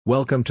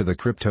Welcome to the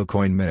Crypto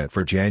Coin Minute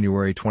for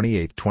January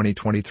 28,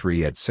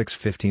 2023 at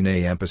 6:15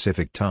 a.m.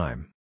 Pacific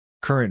Time.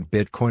 Current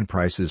Bitcoin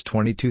price is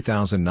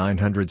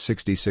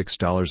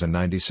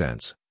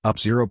 $22,966.90, up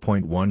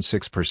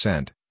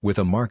 0.16%, with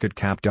a market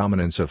cap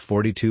dominance of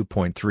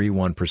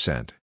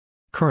 42.31%.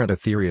 Current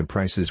Ethereum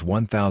price is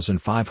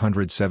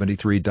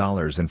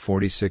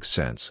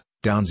 $1,573.46,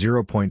 down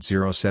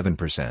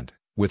 0.07%,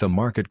 with a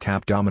market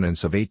cap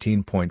dominance of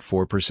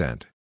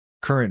 18.4%.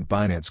 Current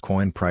Binance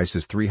Coin price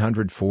is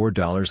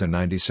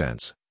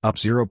 $304.90, up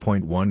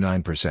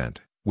 0.19%,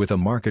 with a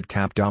market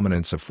cap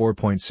dominance of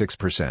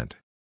 4.6%.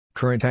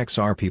 Current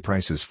XRP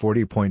price is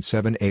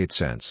 40.78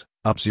 cents,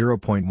 up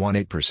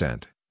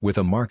 0.18%, with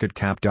a market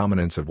cap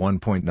dominance of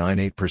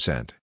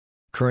 1.98%.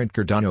 Current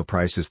Cardano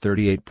price is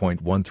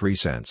 38.13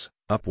 cents,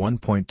 up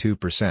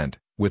 1.2%,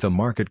 with a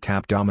market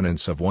cap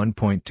dominance of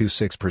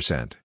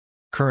 1.26%.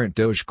 Current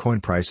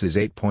Dogecoin price is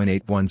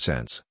 8.81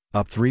 cents,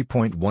 up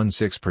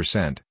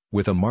 3.16%,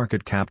 with a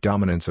market cap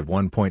dominance of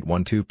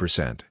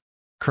 1.12%.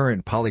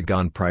 Current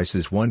Polygon price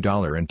is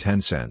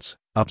 $1.10,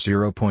 up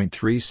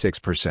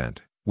 0.36%,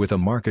 with a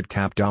market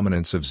cap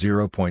dominance of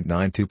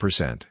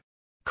 0.92%.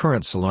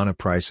 Current Solana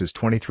price is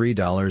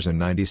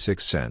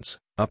 $23.96,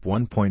 up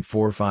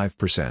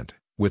 1.45%,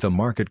 with a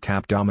market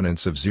cap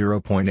dominance of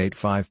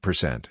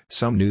 0.85%.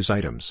 Some news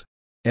items.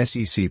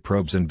 SEC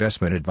probes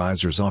investment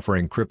advisors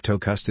offering crypto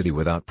custody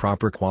without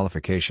proper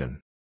qualification.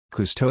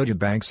 Custodia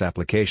Bank's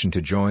application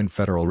to join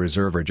Federal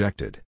Reserve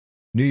rejected.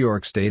 New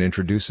York State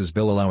introduces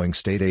bill allowing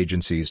state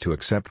agencies to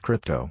accept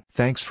crypto.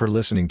 Thanks for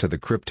listening to the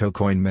Crypto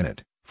Coin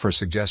Minute. For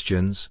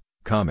suggestions,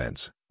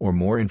 comments, or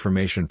more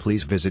information,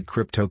 please visit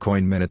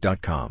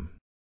CryptoCoinMinute.com.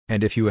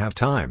 And if you have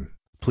time,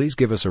 please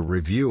give us a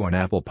review on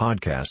Apple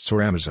Podcasts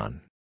or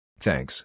Amazon. Thanks.